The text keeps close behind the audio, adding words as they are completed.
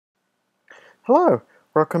Hello,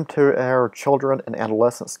 welcome to our Children and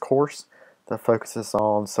Adolescents course that focuses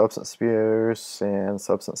on substance abuse and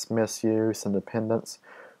substance misuse and dependence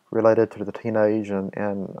related to the teenage and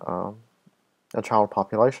child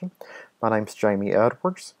population. My name's Jamie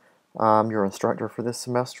Edwards. I'm your instructor for this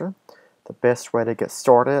semester. The best way to get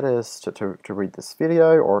started is to read this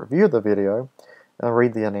video or view the video and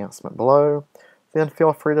read the announcement below. Then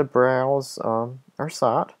feel free to browse our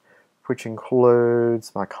site, which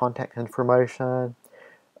includes my contact information,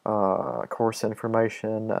 course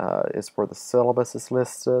information, is where the syllabus is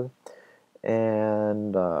listed,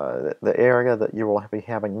 and the area that you will be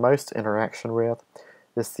having most interaction with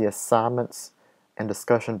is the assignments and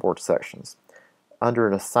discussion board sections.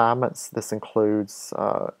 Under assignments, this includes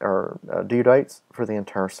our due dates for the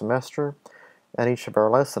entire semester and each of our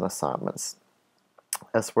lesson assignments,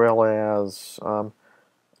 as well as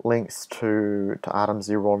links to items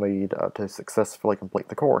you will need to successfully complete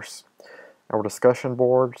the course. Our discussion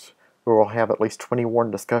boards, we will have at least 21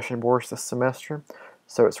 discussion boards this semester,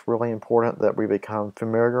 so it's really important that we become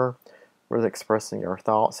familiar with expressing our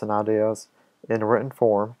thoughts and ideas in written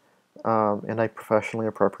form in a professionally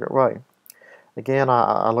appropriate way. Again,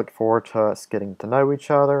 I look forward to us getting to know each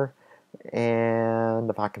other, and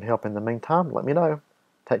if I can help in the meantime, let me know.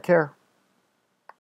 Take care.